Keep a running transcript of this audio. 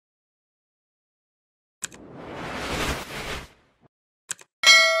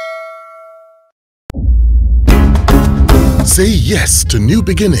Say yes to new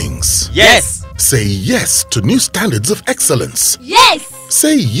beginnings. Yes. Say yes to new standards of excellence. Yes.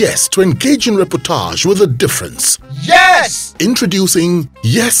 Say yes to engaging reportage with a difference. Yes. Introducing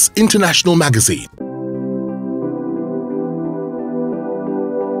Yes International Magazine.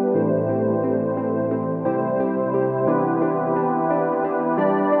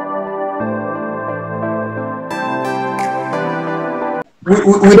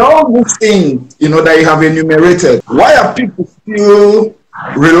 With all these things, that you have enumerated, why are people still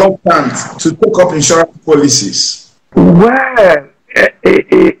reluctant to take up insurance policies? Well,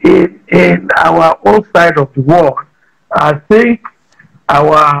 in our own side of the world, I think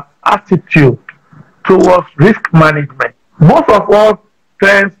our attitude towards risk management, most of us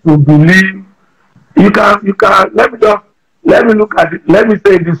tend to believe you can let me look at it, let me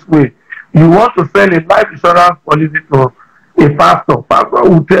say it this way. You want to sell a life insurance policy to a pastor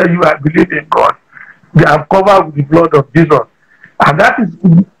will tell you, I believe in God. They are covered with the blood of Jesus. And that is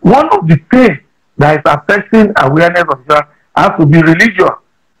one of the things that is affecting awareness of insurance has to be religion,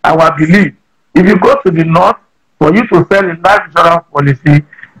 our belief. If you go to the north, for you to sell a life insurance policy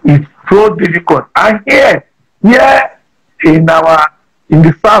is so difficult. And here in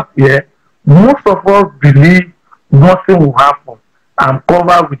the south here, most of us believe nothing will happen. I'm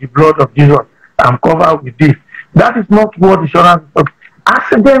covered with the blood of Jesus. I'm covered with this. That is not what insurance is.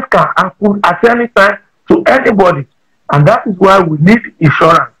 Accidents can happen at any time to anybody. And that is why we need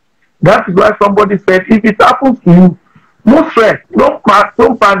insurance. That is why somebody said, if it happens to you, no stress, don't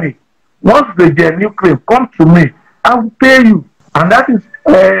panic. Once the genuine claim, come to me, I will pay you. And that is,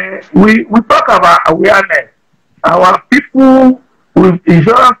 we talk about awareness. Our people with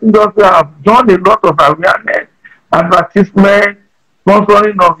insurance industry have done a lot of awareness, advertisement,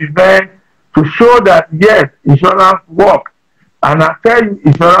 sponsoring of events, to show that yes, insurance works. And I tell you,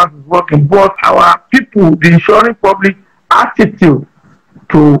 insurance is working. But our people, the insuring public attitude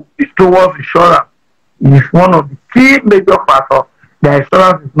towards insurance is one of the key major factors that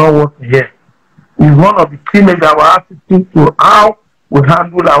insurance is not working here. It's one of the key major, our attitude to how we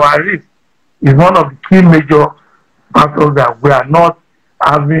handle our risk is one of the key major factors that we are not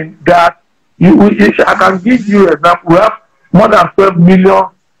having that. I can give you an example. We have more than 12 million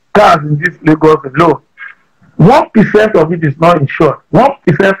cars in this Lagos alone. 1% of it is not insured.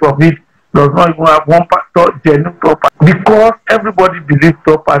 1% of it does not even have one genuine property. Because everybody believes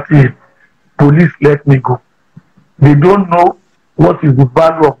property is police let me go. They don't know what is the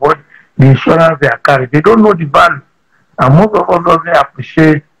value of what the insurance they are carrying. They don't know the value. And most of us doesn't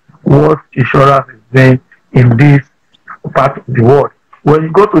appreciate what insurance is doing in this part of the world. When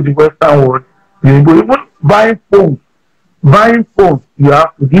you go to the Western world, you go even buying phones, you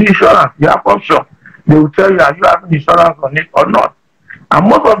have to do insurance, you have option. They will tell you, are you having insurance on it or not? And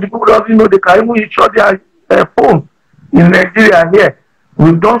most of the people doesn't know they can even insure their phone in Nigeria here.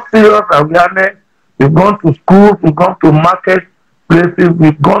 We've done serious awareness. We've gone to schools, we've gone to market places,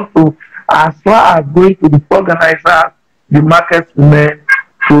 we've gone to as far as going to the organizers, the market women,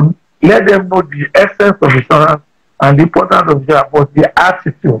 to let them know the essence of insurance and the importance of insurance, but the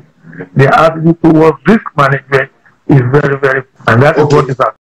attitude towards risk management is very, very, and that is what is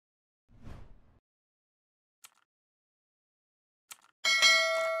happening.